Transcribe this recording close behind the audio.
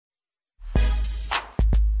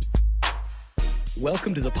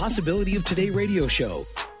Welcome to the Possibility of Today radio show.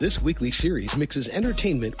 This weekly series mixes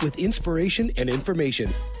entertainment with inspiration and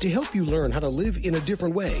information to help you learn how to live in a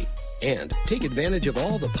different way and take advantage of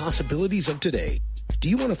all the possibilities of today.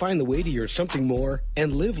 Do you want to find the way to your something more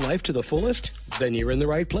and live life to the fullest? Then you're in the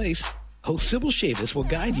right place. Host Sybil Chavis will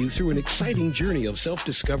guide you through an exciting journey of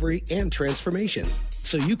self-discovery and transformation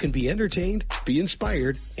so you can be entertained, be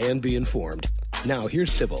inspired, and be informed. Now,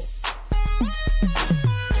 here's Sybil.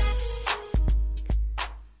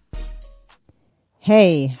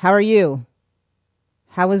 Hey, how are you?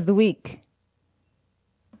 How was the week?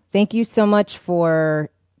 Thank you so much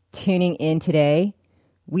for tuning in today.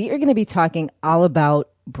 We are going to be talking all about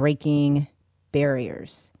breaking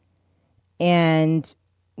barriers. And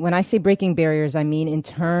when I say breaking barriers, I mean in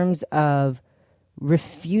terms of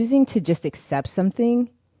refusing to just accept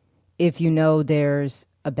something if you know there's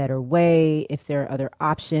a better way, if there are other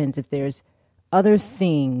options, if there's other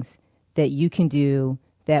things that you can do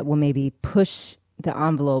that will maybe push the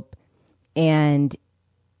envelope and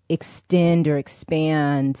extend or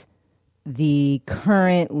expand the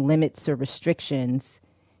current limits or restrictions,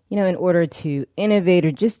 in order to innovate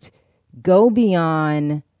or just go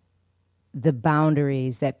beyond the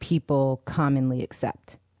boundaries that people commonly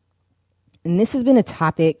accept. And this has been a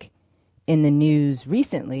topic in the news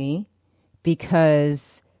recently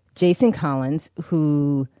because Jason Collins,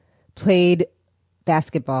 who played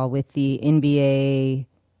basketball with the NBA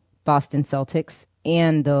Boston Celtics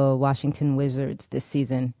and the Washington Wizards this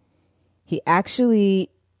season, he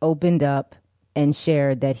actually opened up and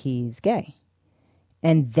shared that he's gay.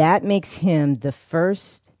 And that makes him the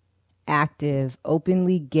first active,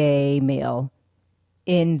 openly gay male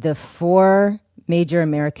in the 4 major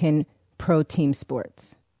American pro team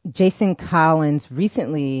sports. Jason Collins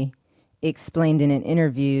recently explained in an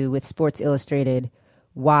interview with Sports Illustrated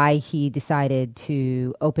why he decided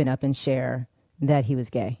to open up and share that he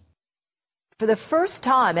was gay. For the first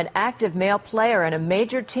time, an active male player in a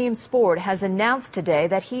major team sport has announced today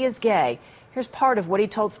that he is gay. Here's part of what he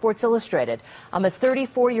told Sports Illustrated. I'm a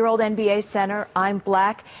 34-year-old NBA center. I'm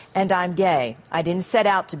black and I'm gay. I didn't set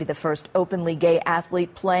out to be the first openly gay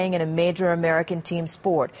athlete playing in a major American team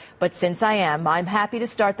sport. But since I am, I'm happy to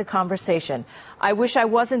start the conversation. I wish I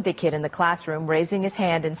wasn't the kid in the classroom raising his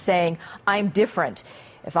hand and saying, I'm different.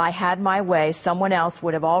 If I had my way, someone else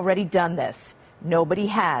would have already done this. Nobody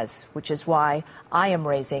has, which is why I am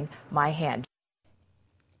raising my hand.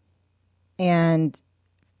 And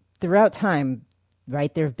throughout time,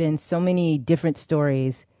 right, there have been so many different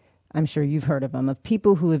stories, I'm sure you've heard of them, of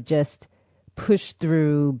people who have just pushed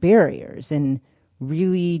through barriers and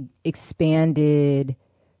really expanded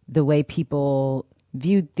the way people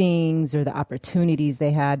viewed things or the opportunities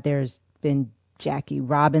they had. There's been Jackie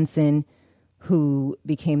Robinson, who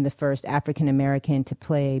became the first African American to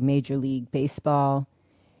play Major League Baseball.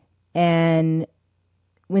 And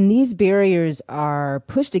when these barriers are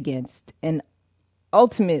pushed against and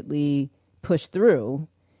ultimately pushed through,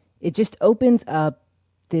 it just opens up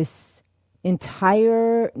this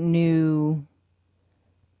entire new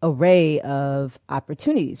array of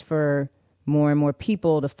opportunities for more and more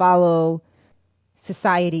people to follow.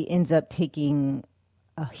 Society ends up taking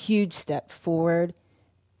a huge step forward.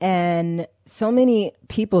 And so many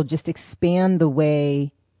people just expand the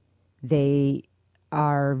way they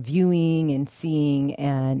are viewing and seeing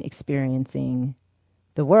and experiencing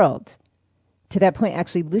the world. To that point,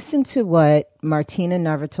 actually, listen to what Martina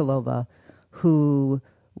Navratilova, who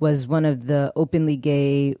was one of the openly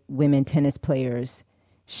gay women tennis players,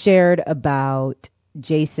 shared about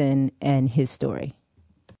Jason and his story.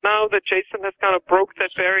 Now that Jason has kind of broke that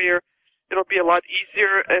barrier, it'll be a lot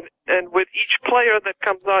easier, and with each player that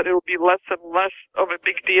comes out, it'll be less and less of a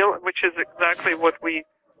big deal, which is exactly what we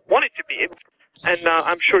want it to be. And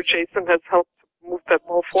I'm sure Jason has helped move that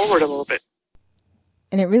ball forward a little bit.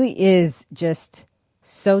 And it really is just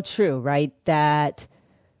so true, right? That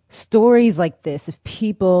stories like this of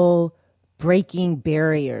people breaking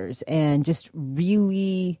barriers and just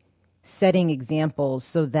really setting examples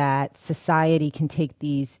so that society can take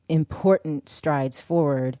these important strides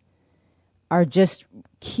forward are just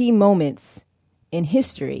key moments in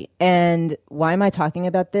history. And why am I talking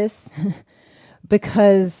about this?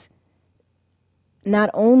 Because not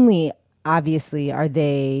only, obviously, are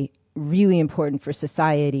they really important for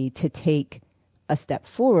society to take a step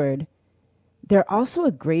forward, they're also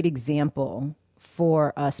a great example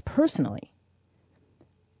for us personally,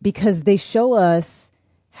 because they show us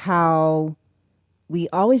how we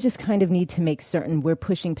always just kind of need to make certain we're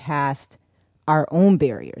pushing past our own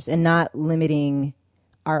barriers and not limiting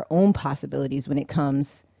our own possibilities when it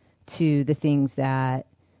comes to the things that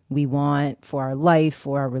we want for our life,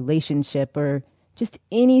 for our relationship, or just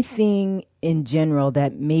anything in general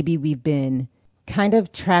that maybe we've been kind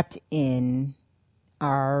of trapped in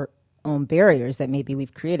our own barriers that maybe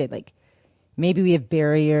we've created. Like maybe we have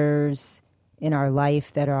barriers in our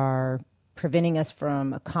life that are preventing us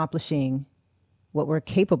from accomplishing what we're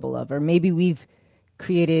capable of. Or maybe we've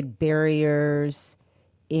created barriers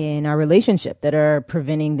in our relationship that are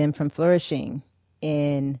preventing them from flourishing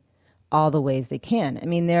in all the ways they can. I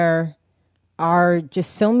mean, there are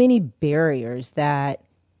just so many barriers that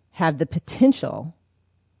have the potential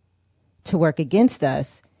to work against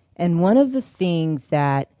us. And one of the things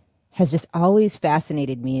that has just always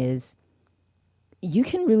fascinated me is you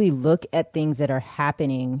can really look at things that are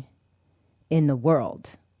happening in the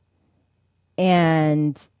world.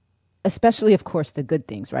 And especially, of course, the good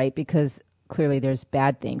things, right? Because clearly there's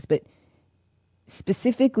bad things. But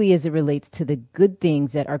specifically as it relates to the good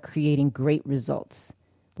things that are creating great results,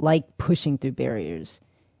 like pushing through barriers,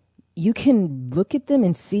 you can look at them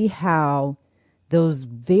and see how those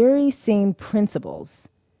very same principles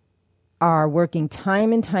are working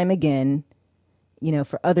time and time again,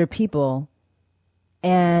 for other people.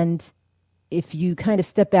 And if you kind of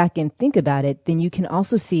step back and think about it, then you can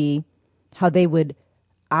also see how they would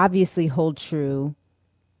obviously hold true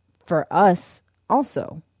for us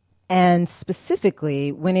also. And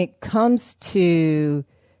specifically, when it comes to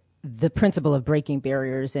the principle of breaking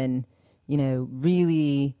barriers and,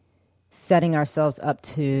 really setting ourselves up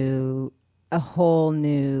to a whole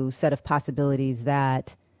new set of possibilities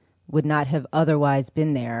that would not have otherwise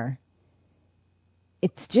been there,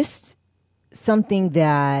 it's just something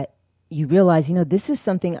that you realize, this is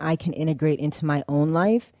something I can integrate into my own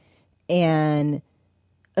life and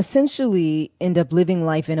essentially end up living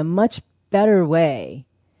life in a much better way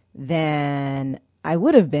than I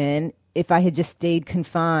would have been if I had just stayed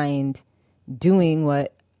confined doing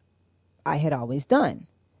what I had always done.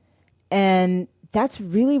 And that's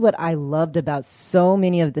really what I loved about so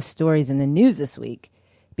many of the stories in the news this week,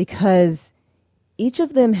 because each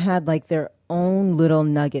of them had like their own little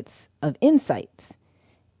nuggets of insights.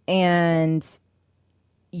 And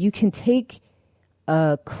you can take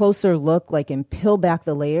a closer look, like, and peel back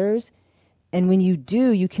the layers. And when you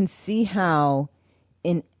do, you can see how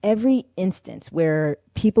in every instance where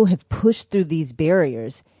people have pushed through these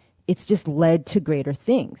barriers, it's just led to greater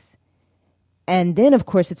things. And then, of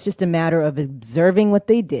course, it's just a matter of observing what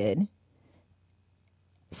they did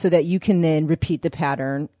so that you can then repeat the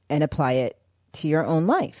pattern and apply it to your own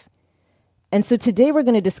life. And so today we're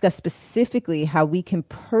going to discuss specifically how we can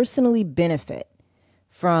personally benefit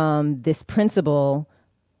from this principle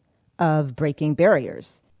of breaking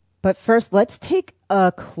barriers. But first, let's take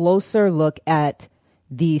a closer look at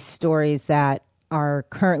these stories that are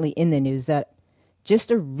currently in the news that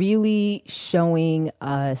just are really showing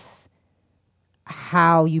us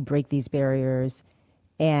how you break these barriers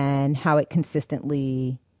and how it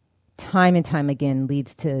consistently, time and time again,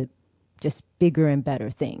 leads to just bigger and better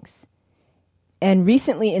things. And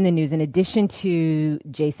recently in the news, in addition to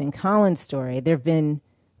Jason Collins' story, there have been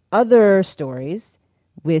other stories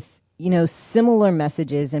with, similar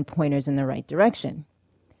messages and pointers in the right direction.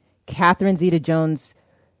 Catherine Zeta-Jones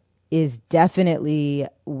is definitely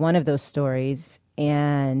one of those stories,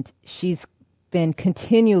 and she's been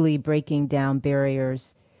continually breaking down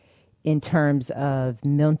barriers in terms of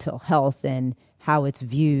mental health and how it's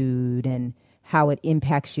viewed and how it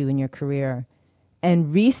impacts you in your career.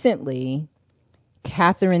 And recently,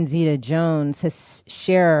 Catherine Zeta-Jones has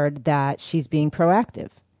shared that she's being proactive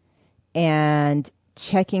and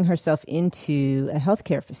checking herself into a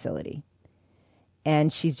healthcare facility.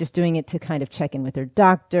 And she's just doing it to kind of check in with her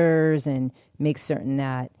doctors and make certain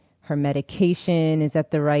that her medication is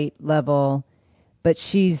at the right level. But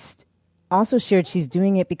she's also shared she's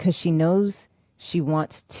doing it because she knows she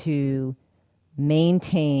wants to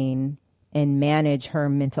maintain and manage her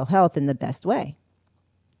mental health in the best way.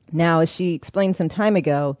 Now, as she explained some time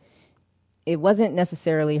ago, it wasn't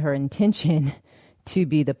necessarily her intention to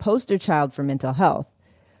be the poster child for mental health.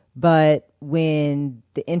 But when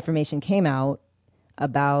the information came out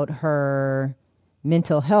about her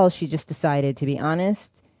mental health, she just decided to be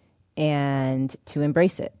honest and to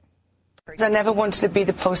embrace it. I never wanted to be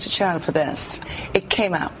the poster child for this. It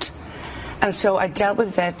came out. And so I dealt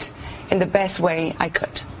with it in the best way I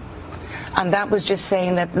could. And that was just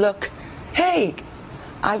saying that, look, hey,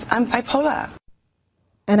 I'm bipolar.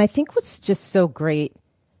 And I think what's just so great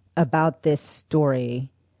about this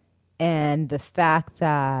story and the fact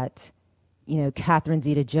that, Catherine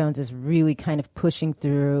Zeta-Jones is really kind of pushing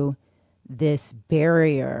through this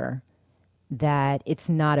barrier that it's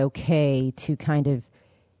not okay to kind of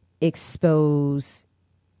expose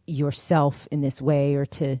yourself in this way or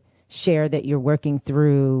to share that you're working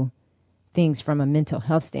through things from a mental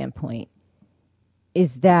health standpoint,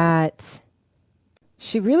 is that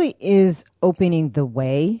she really is opening the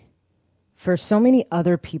way for so many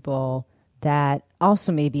other people that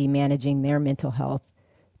also may be managing their mental health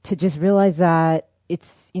to just realize that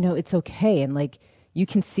it's okay. And like, you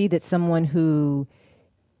can see that someone who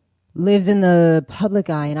lives in the public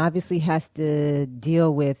eye and obviously has to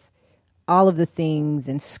deal with all of the things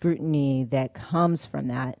and scrutiny that comes from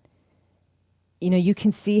that, you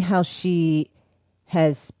can see how she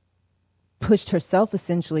has pushed herself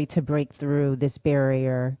essentially to break through this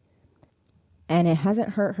barrier, and it hasn't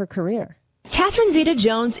hurt her career. Catherine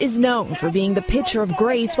Zeta-Jones is known for being the picture of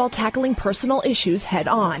grace while tackling personal issues head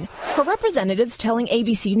on. Her representatives telling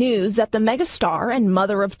ABC News that the megastar and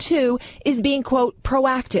mother of two is being, quote,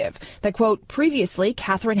 proactive. That, quote, previously,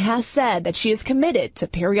 Catherine has said that she is committed to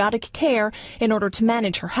periodic care in order to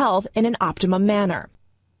manage her health in an optimum manner.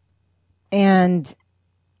 And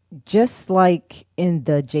just like in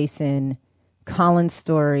the Jason Collins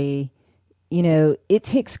story, it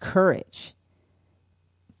takes courage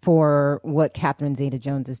for what Catherine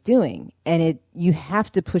Zeta-Jones is doing. And you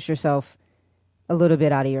have to push yourself a little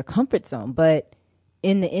bit out of your comfort zone. But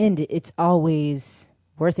in the end, it's always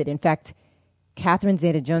worth it. In fact, Catherine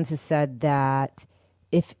Zeta-Jones has said that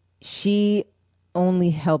if she only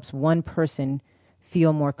helps one person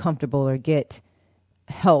feel more comfortable or get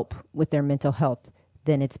help with their mental health,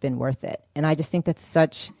 then it's been worth it. And I just think that's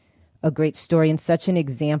such a great story and such an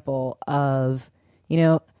example of,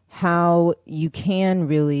 how you can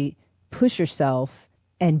really push yourself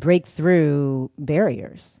and break through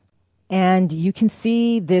barriers. And you can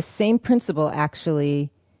see this same principle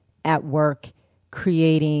actually at work,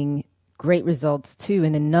 creating great results too.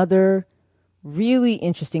 In another really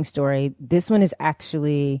interesting story, this one is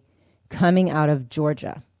actually coming out of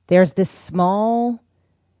Georgia. There's this small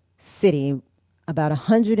city about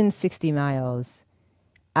 160 miles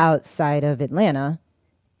outside of Atlanta,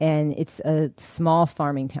 and it's a small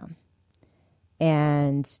farming town.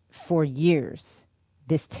 And for years,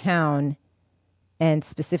 this town, and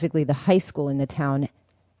specifically the high school in the town,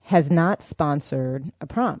 has not sponsored a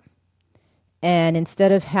prom. And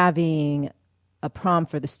instead of having a prom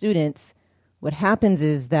for the students, what happens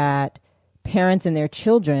is that parents and their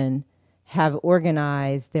children have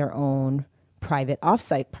organized their own private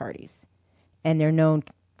offsite parties. And they're known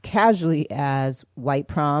casually as white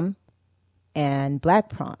prom and black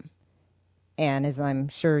prom. And as I'm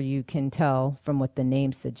sure you can tell from what the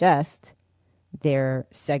names suggest, they're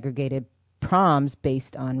segregated proms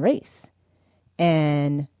based on race.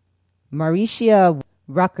 And Mauricia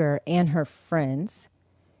Rucker and her friends,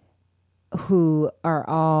 who are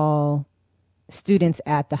all students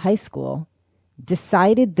at the high school,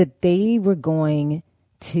 decided that they were going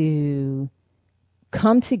to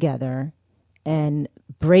come together and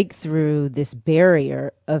break through this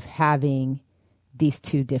barrier of having these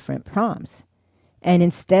two different proms. And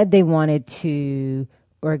instead, they wanted to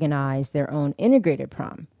organize their own integrated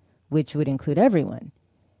prom, which would include everyone.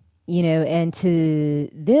 And to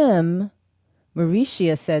them,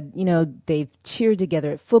 Mauricia said, they've cheered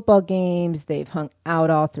together at football games, they've hung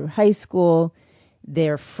out all through high school,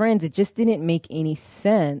 they're friends. It just didn't make any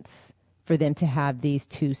sense for them to have these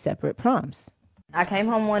two separate proms. I came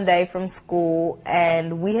home one day from school,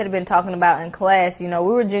 and we had been talking about in class, we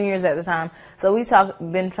were juniors at the time, so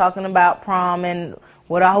been talking about prom and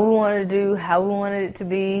what all we wanted to do, how we wanted it to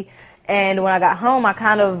be. And when I got home, I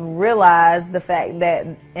kind of realized the fact that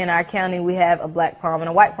in our county we have a black prom and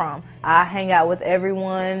a white prom. I hang out with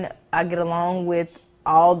everyone. I get along with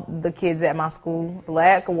all the kids at my school,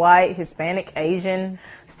 black, white, Hispanic, Asian.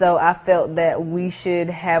 So I felt that we should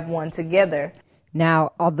have one together.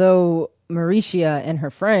 Now, although Mauricia and her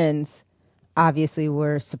friends obviously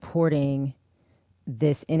were supporting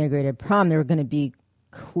this integrated prom, there were going to be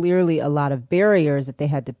clearly a lot of barriers that they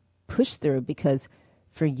had to push through, because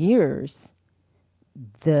for years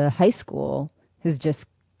the high school has just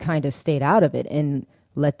kind of stayed out of it and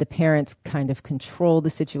let the parents kind of control the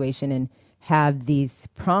situation and have these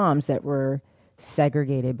proms that were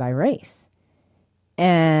segregated by race.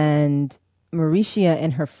 And Mauricia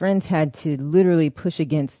and her friends had to literally push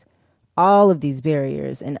against all of these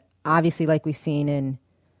barriers. And obviously, like we've seen in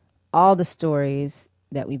all the stories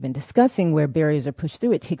that we've been discussing where barriers are pushed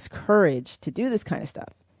through, it takes courage to do this kind of stuff.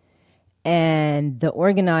 And the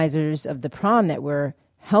organizers of the prom that were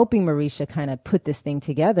helping Mauricia kind of put this thing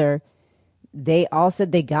together, they all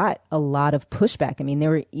said they got a lot of pushback. I mean,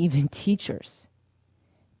 there were even teachers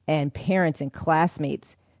and parents and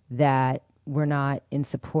classmates that were not in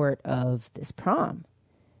support of this prom.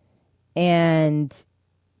 And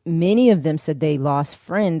many of them said they lost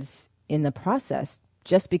friends in the process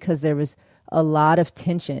just because there was a lot of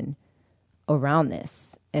tension around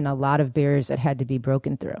this and a lot of barriers that had to be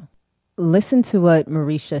broken through. Listen to what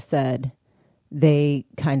Marisha said they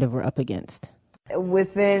kind of were up against.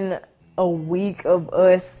 Within a week of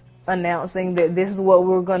us announcing that this is what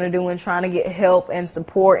we're going to do and trying to get help and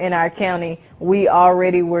support in our county, we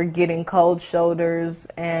already were getting cold shoulders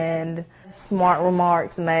and smart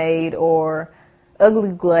remarks made or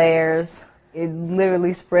ugly glares. It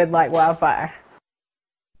literally spread like wildfire.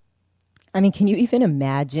 I mean, can you even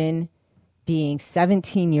imagine being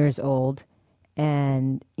 17 years old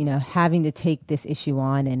and, having to take this issue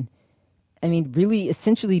on and, really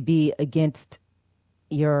essentially be against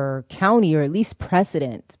your county or at least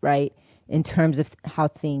precedent, right, in terms of how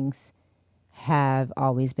things have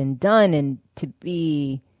always been done, and to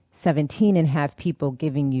be 17 and have people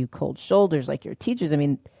giving you cold shoulders like your teachers.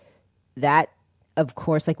 That, of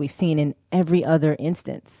course, like we've seen in every other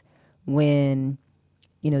instance when,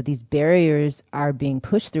 these barriers are being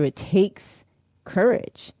pushed through, it takes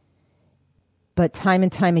courage. But time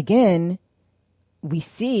and time again, we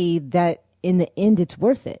see that in the end, it's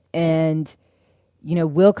worth it. And,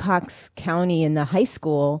 Wilcox County and the high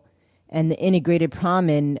school and the integrated prom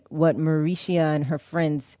and what Mauricia and her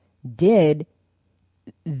friends did,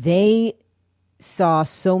 they saw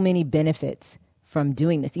so many benefits from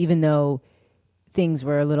doing this, even though things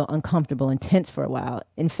were a little uncomfortable and tense for a while.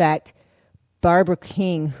 In fact, Barbara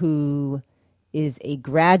King, who is a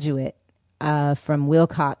graduate from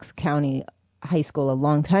Wilcox County High School a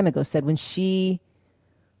long time ago, said when she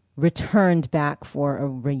returned back for a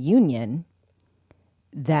reunion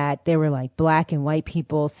that there were like black and white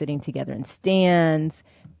people sitting together in stands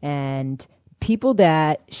and people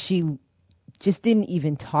that she just didn't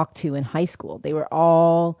even talk to in high school. They were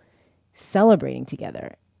all celebrating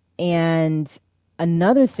together. And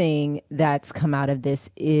another thing that's come out of this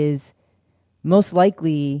is most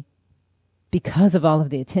likely because of all of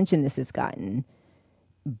the attention this has gotten,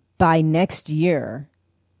 by next year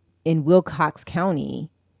in Wilcox County,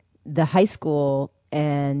 the high school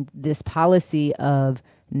and this policy of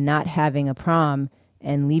not having a prom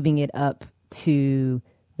and leaving it up to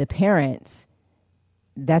the parents,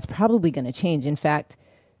 that's probably going to change. In fact,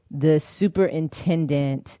 the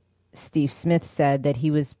superintendent, Steve Smith, said that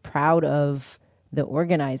he was proud of the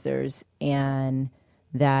organizers and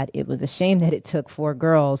that it was a shame that it took 4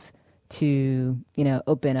 girls to,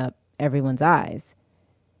 open up everyone's eyes.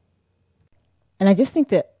 And I just think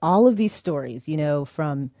that all of these stories,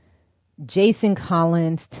 from Jason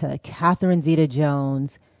Collins to Catherine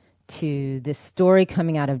Zeta-Jones to this story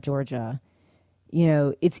coming out of Georgia,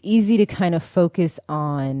 it's easy to kind of focus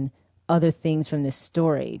on other things from this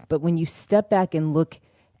story. But when you step back and look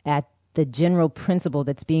at the general principle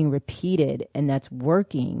that's being repeated and that's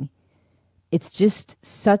working, it's just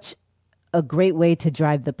such a great way to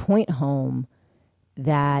drive the point home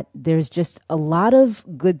that there's just a lot of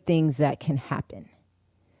good things that can happen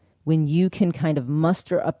when you can kind of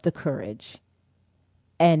muster up the courage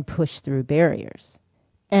and push through barriers.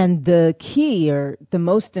 And the key or the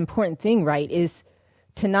most important thing, right, is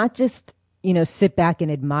to not just, sit back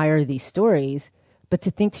and admire these stories, but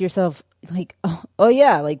to think to yourself, like, oh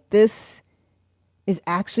yeah, like this is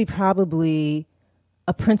actually probably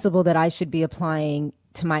a principle that I should be applying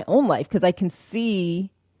to my own life because I can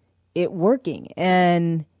see it working.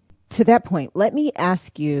 And to that point, let me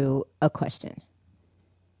ask you a question.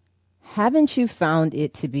 Haven't you found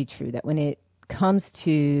it to be true that when it comes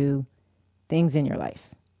to things in your life,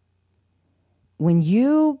 when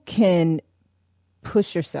you can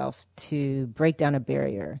push yourself to break down a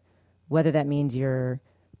barrier, whether that means you're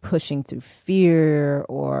pushing through fear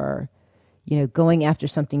or, going after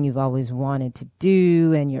something you've always wanted to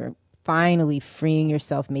do, and you're finally freeing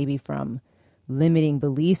yourself maybe from limiting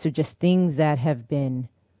beliefs or just things that have been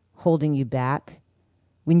holding you back,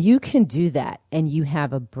 when you can do that and you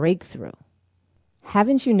have a breakthrough,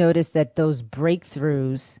 haven't you noticed that those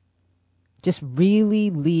breakthroughs just really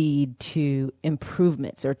lead to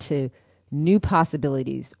improvements or to new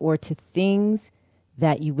possibilities or to things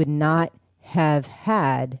that you would not have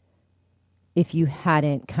had if you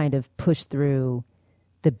hadn't kind of pushed through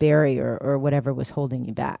the barrier or whatever was holding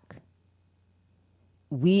you back?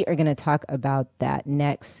 We are going to talk about that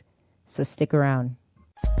next, so stick around.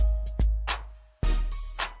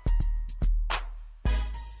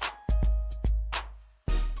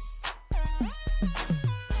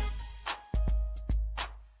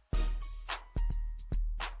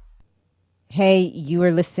 Hey, you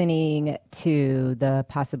are listening to The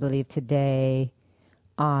Possibility of Today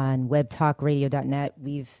on webtalkradio.net.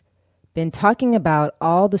 We've been talking about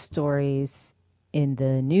all the stories in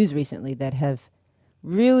the news recently that have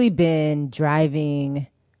really been driving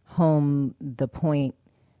home the point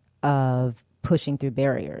of pushing through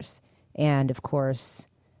barriers. And of course,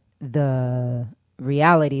 the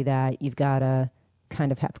reality that you've got to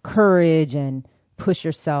kind of have courage and push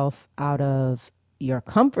yourself out of your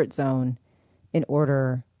comfort zone in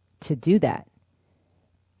order to do that.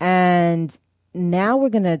 And now we're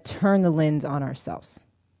going to turn the lens on ourselves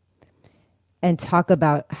and talk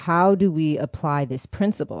about how do we apply this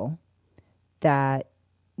principle that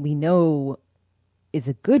we know is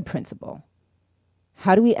a good principle.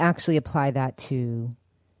 How do we actually apply that to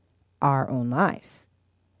our own lives?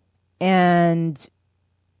 And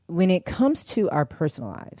when it comes to our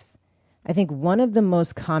personal lives, I think one of the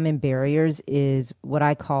most common barriers is what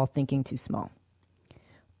I call thinking too small,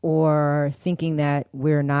 or thinking that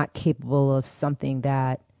we're not capable of something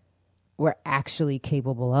that we're actually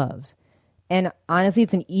capable of. And honestly,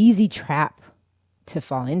 it's an easy trap to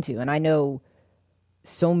fall into. And I know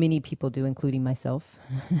so many people do, including myself,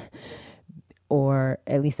 or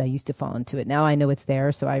at least I used to fall into it. Now I know it's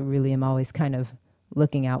there, so I really am always kind of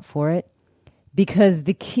looking out for it. Because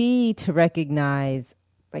the key to recognize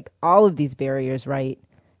like all of these barriers, right,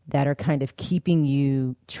 that are kind of keeping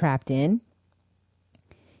you trapped in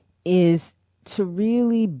is to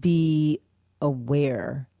really be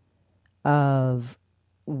aware of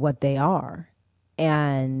what they are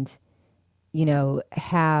and, you know,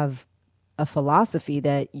 have a philosophy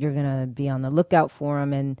that you're going to be on the lookout for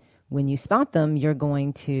them. And when you spot them, you're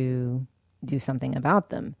going to do something about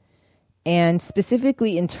them. And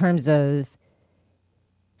specifically in terms of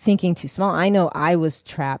thinking too small, I know I was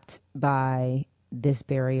trapped by this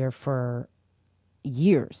barrier for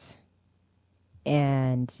years.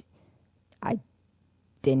 And I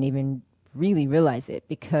didn't even really realize it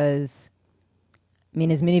because, I mean,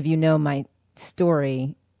 as many of you know my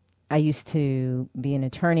story, I used to be an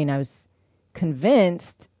attorney and I was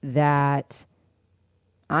convinced that,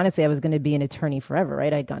 honestly, I was going to be an attorney forever,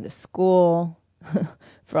 right? I'd gone to school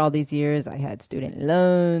for all these years. I had student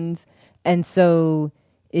loans. And so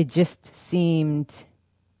it just seemed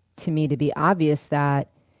to me to be obvious that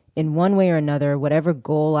in one way or another, whatever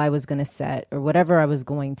goal I was going to set or whatever I was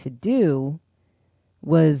going to do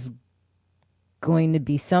was going to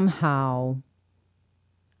be somehow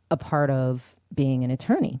a part of being an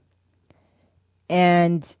attorney.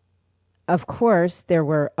 And of course, there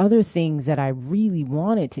were other things that I really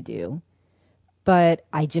wanted to do, but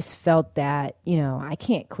I just felt that, you know, I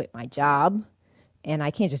can't quit my job and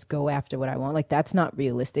I can't just go after what I want. Like, that's not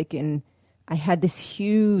realistic. And I had this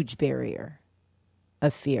huge barrier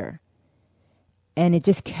of fear. And it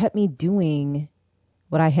just kept me doing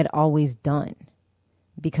what I had always done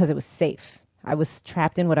because it was safe. I was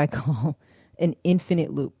trapped in what I call an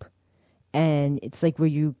infinite loop. And it's like where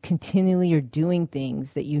you continually are doing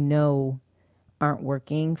things that you know aren't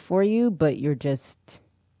working for you, but you're just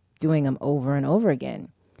doing them over and over again.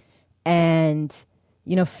 And,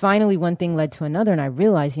 you know, finally one thing led to another, and I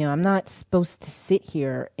realized, you know, I'm not supposed to sit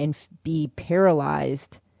here and be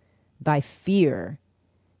paralyzed by fear.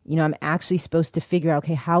 You know, I'm actually supposed to figure out,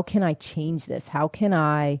 okay, how can I change this? How can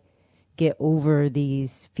I get over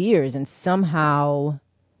these fears and somehow,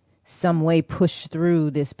 some way push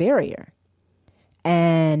through this barrier?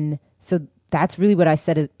 And so that's really what I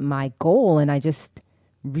set as my goal. And I just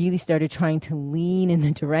really started trying to lean in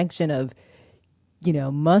the direction of, you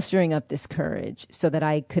know, mustering up this courage so that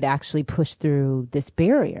I could actually push through this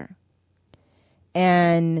barrier.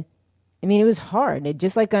 And I mean, it was hard. It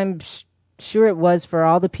just like I'm sure it was for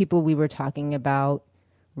all the people we were talking about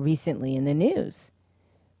recently in the news.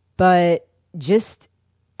 But just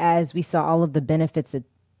as we saw all of the benefits that,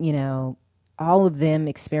 you know, all of them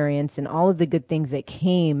experienced and all of the good things that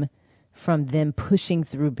came from them pushing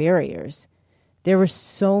through barriers, there were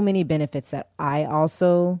so many benefits that I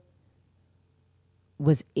also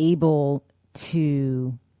was able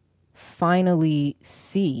to finally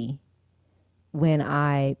see when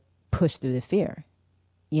I pushed through the fear,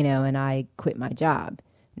 you know, and I quit my job.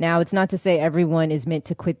 Now, it's not to say everyone is meant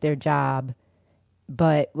to quit their job,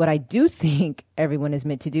 but what I do think everyone is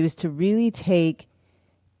meant to do is to really take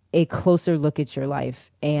a closer look at your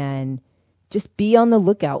life and just be on the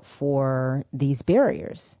lookout for these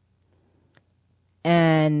barriers.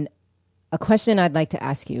 And a question I'd like to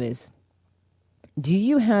ask you is, do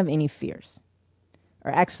you have any fears?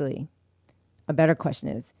 Or actually, a better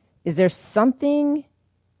question is there something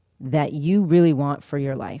that you really want for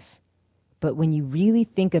your life, but when you really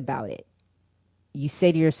think about it, you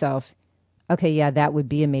say to yourself, okay, yeah, that would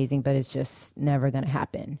be amazing, but it's just never going to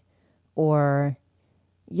happen. Or,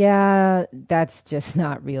 yeah, that's just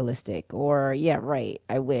not realistic. Or, yeah, right,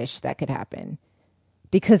 I wish that could happen.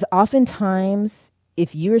 Because oftentimes,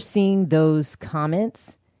 if you're seeing those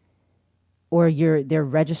comments or they're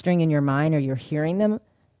registering in your mind or you're hearing them,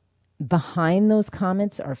 behind those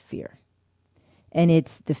comments are fear. And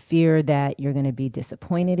it's the fear that you're going to be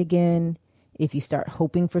disappointed again if you start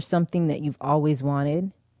hoping for something that you've always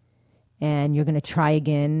wanted, and you're going to try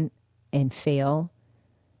again and fail.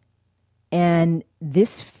 And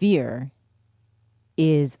this fear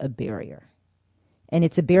is a barrier. And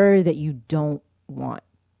it's a barrier that you don't want.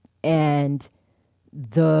 And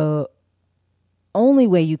the only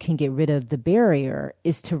way you can get rid of the barrier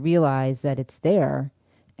is to realize that it's there,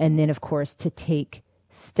 and then, of course, to take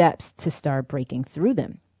steps to start breaking through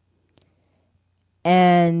them.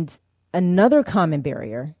 And another common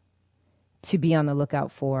barrier to be on the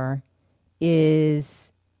lookout for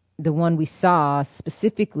is the one we saw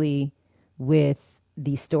specifically with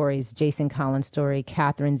these stories, Jason Collins' story,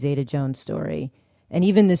 Catherine Zeta-Jones' story, and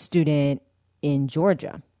even the student in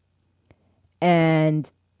Georgia. And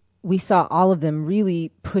we saw all of them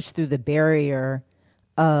really push through the barrier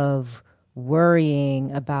of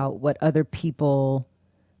worrying about what other people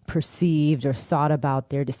perceived or thought about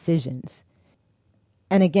their decisions.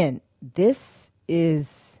 And again, this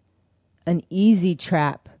is an easy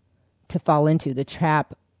trap to fall into, the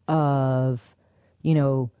trap of,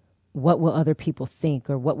 what will other people think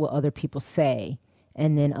or what will other people say?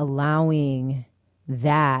 And then allowing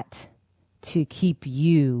that to keep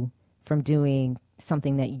you from doing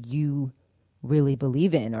something that you really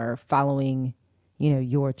believe in or following,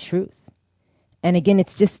 your truth. And again,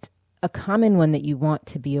 it's just a common one that you want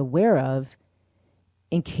to be aware of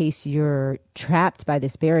in case you're trapped by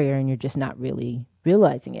this barrier and you're just not really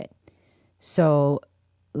realizing it. So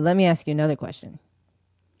let me ask you another question.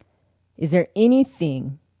 Is there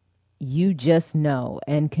anything you just know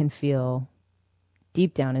and can feel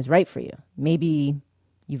deep down is right for you? Maybe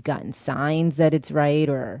you've gotten signs that it's right,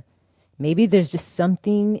 or maybe there's just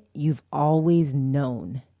something you've always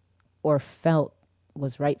known or felt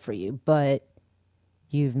was right for you, but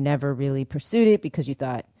you've never really pursued it because you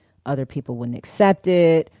thought other people wouldn't accept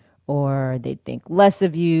it, or they'd think less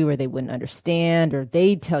of you, or they wouldn't understand, or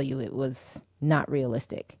they'd tell you it was not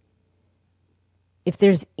realistic. If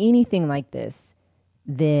there's anything like this,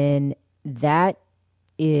 then that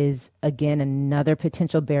is, again, another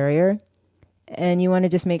potential barrier, and you want to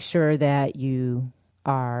just make sure that you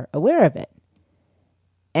are aware of it.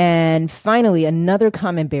 And finally, another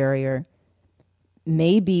common barrier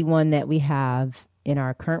may be one that we have in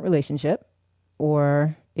our current relationship,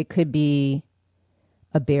 or it could be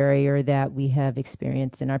a barrier that we have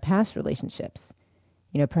experienced in our past relationships.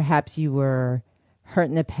 Perhaps you were hurt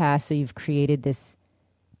in the past, so you've created this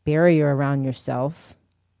barrier around yourself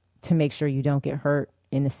to make sure you don't get hurt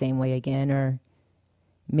in the same way again. Or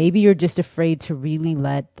maybe you're just afraid to really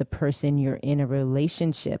let the person you're in a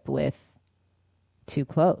relationship with too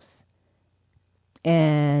close.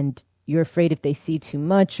 And you're afraid if they see too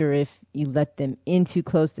much, or if you let them in too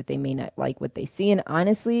close, that they may not like what they see. And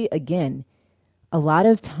honestly, again, a lot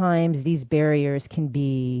of times these barriers can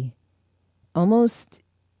be almost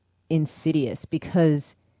insidious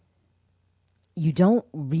because you don't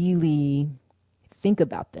really think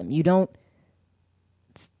about them. You don't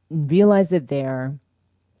realize that they're there.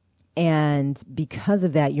 And because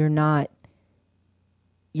of that, you're not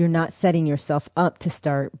setting yourself up to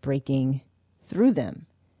start breaking through them.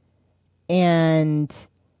 And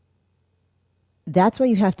that's why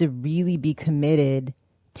you have to really be committed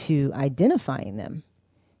to identifying them,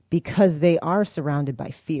 because they are surrounded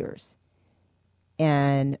by fears.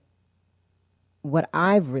 And what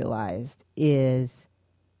I've realized is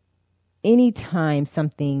anytime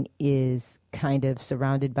something is kind of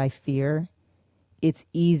surrounded by fear, it's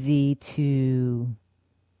easy to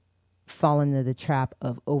fall into the trap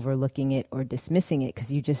of overlooking it or dismissing it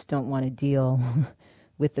because you just don't want to deal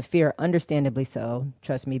with the fear. Understandably so.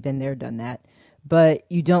 Trust me, been there, done that. But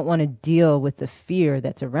you don't want to deal with the fear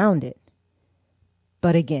that's around it.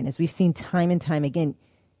 But again, as we've seen time and time again,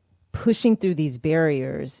 pushing through these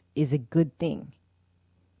barriers is a good thing,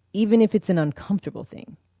 even if it's an uncomfortable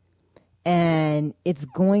thing. And it's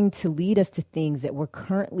going to lead us to things that we're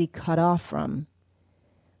currently cut off from,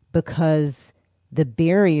 because the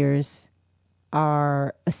barriers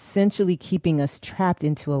are essentially keeping us trapped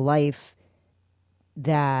into a life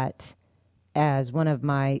that, as one of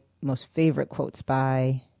my most favorite quotes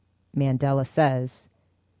by Mandela says,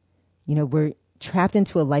 we're trapped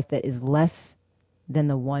into a life that is less than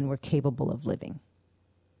the one we're capable of living.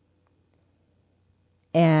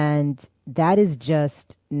 And that is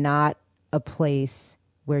just not a place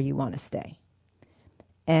where you want to stay.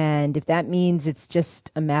 And if that means it's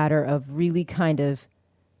just a matter of really kind of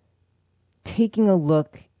taking a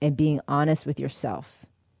look and being honest with yourself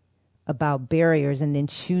about barriers and then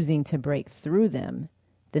choosing to break through them,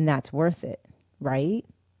 then that's worth it, right?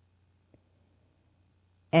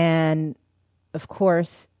 And of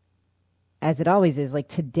course, as it always is, like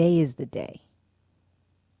today is the day.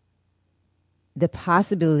 The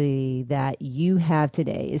possibility that you have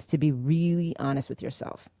today is to be really honest with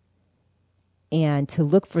yourself and to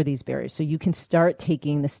look for these barriers so you can start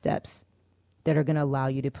taking the steps that are going to allow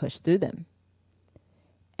you to push through them.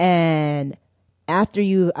 And after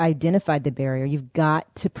you identified the barrier, you've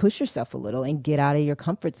got to push yourself a little and get out of your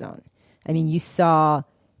comfort zone. I mean, you saw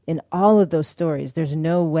in all of those stories, there's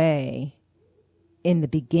no way in the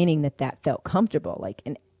beginning that felt comfortable. Like,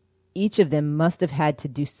 and each of them must have had to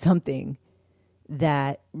do something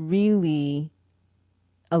that really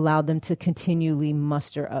allowed them to continually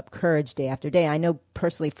muster up courage day after day. I know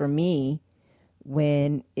personally for me,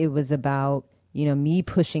 when it was about, me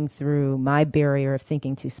pushing through my barrier of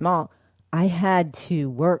thinking too small, I had to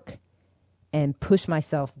work and push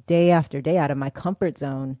myself day after day out of my comfort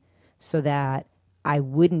zone so that I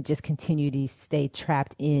wouldn't just continue to stay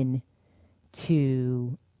trapped in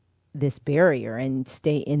to this barrier and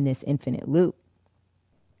stay in this infinite loop.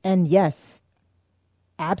 And yes,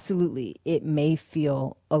 absolutely, it may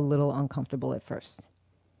feel a little uncomfortable at first.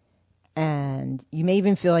 And you may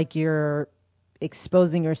even feel like you're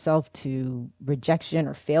exposing yourself to rejection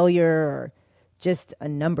or failure or just a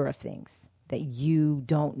number of things that you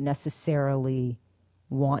don't necessarily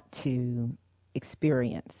want to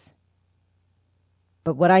experience.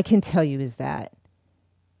 But what I can tell you is that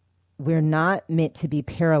we're not meant to be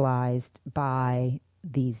paralyzed by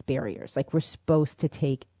these barriers. Like, we're supposed to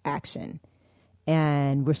take action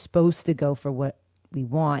and we're supposed to go for what we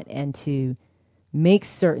want and to make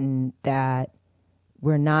certain that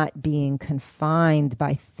we're not being confined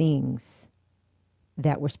by things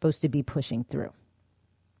that we're supposed to be pushing through.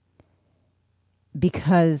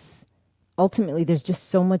 Because ultimately there's just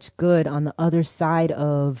so much good on the other side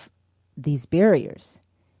of these barriers.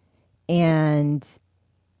 And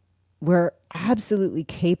we're absolutely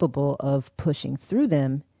capable of pushing through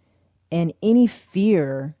them, and any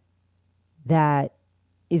fear that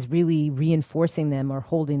is really reinforcing them or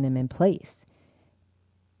holding them in place.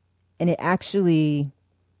 And it actually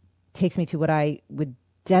takes me to what I would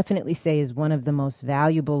definitely say is one of the most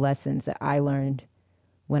valuable lessons that I learned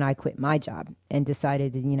when I quit my job and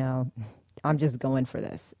decided to, I'm just going for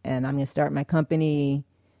this and I'm going to start my company,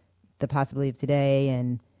 the possibility of today.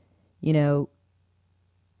 And,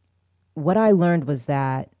 what I learned was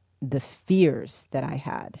that the fears that I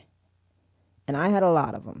had, and I had a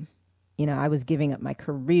lot of them, I was giving up my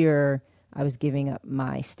career, I was giving up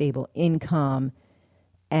my stable income.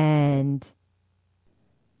 And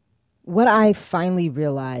what I finally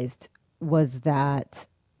realized was that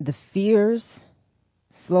the fears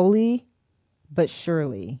slowly but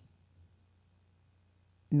surely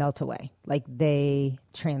melt away, like they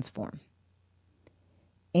transform.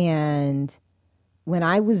 And when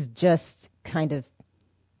I was just kind of,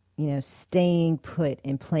 staying put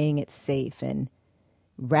and playing it safe and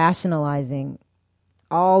rationalizing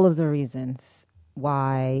all of the reasons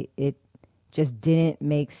why it just didn't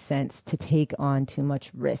make sense to take on too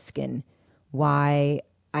much risk and why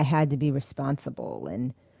I had to be responsible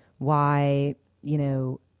and why,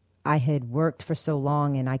 I had worked for so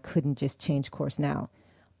long and I couldn't just change course now.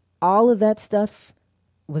 All of that stuff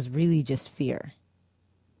was really just fear.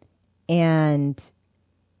 And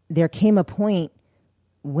there came a point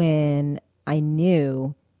when I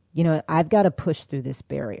knew, I've got to push through this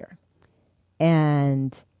barrier.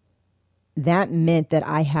 And that meant that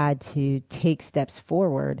I had to take steps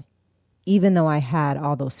forward, even though I had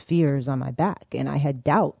all those fears on my back and I had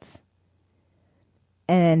doubts.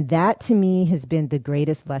 And that to me has been the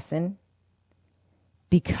greatest lesson,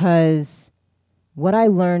 because what I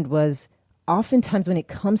learned was oftentimes when it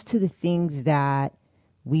comes to the things that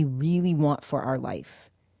we really want for our life,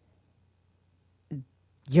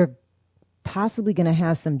 you're possibly going to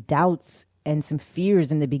have some doubts and some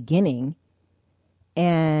fears in the beginning.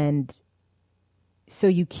 And so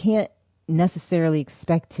you can't necessarily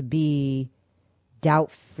expect to be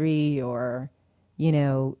doubt-free or,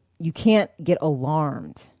 you can't get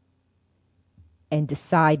alarmed and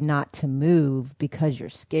decide not to move because you're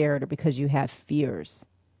scared or because you have fears.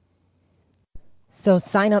 So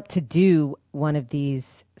sign up to do one of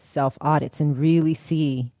these self-audits and really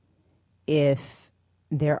see if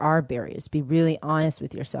there are barriers. Be really honest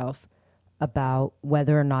with yourself about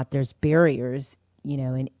whether or not there's barriers,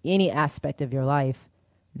 in any aspect of your life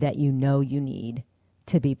that you need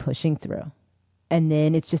to be pushing through. And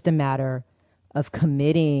then it's just a matter of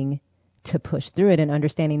committing to push through it, and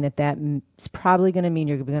understanding that is probably going to mean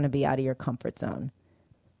you're going to be out of your comfort zone.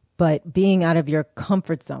 But being out of your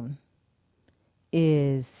comfort zone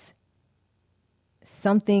is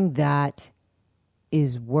something that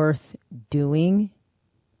is worth doing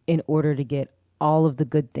in order to get all of the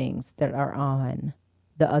good things that are on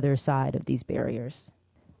the other side of these barriers.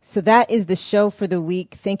 So that is the show for the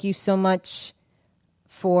week. Thank you so much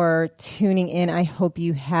for tuning in. I hope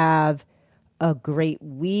you have a great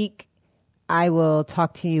week. I will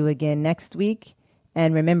talk to you again next week.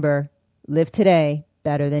 And remember, live today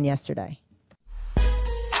better than yesterday.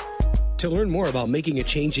 To learn more about making a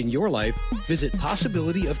change in your life, visit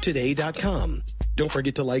possibilityoftoday.com. Don't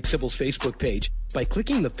forget to like Sybil's Facebook page by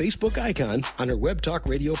clicking the Facebook icon on her Web Talk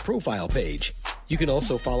Radio profile page. You can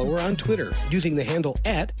also follow her on Twitter using the handle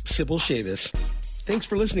 @SybilShavis. Thanks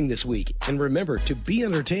for listening this week, and remember to be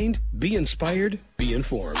entertained, be inspired, be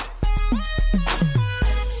informed.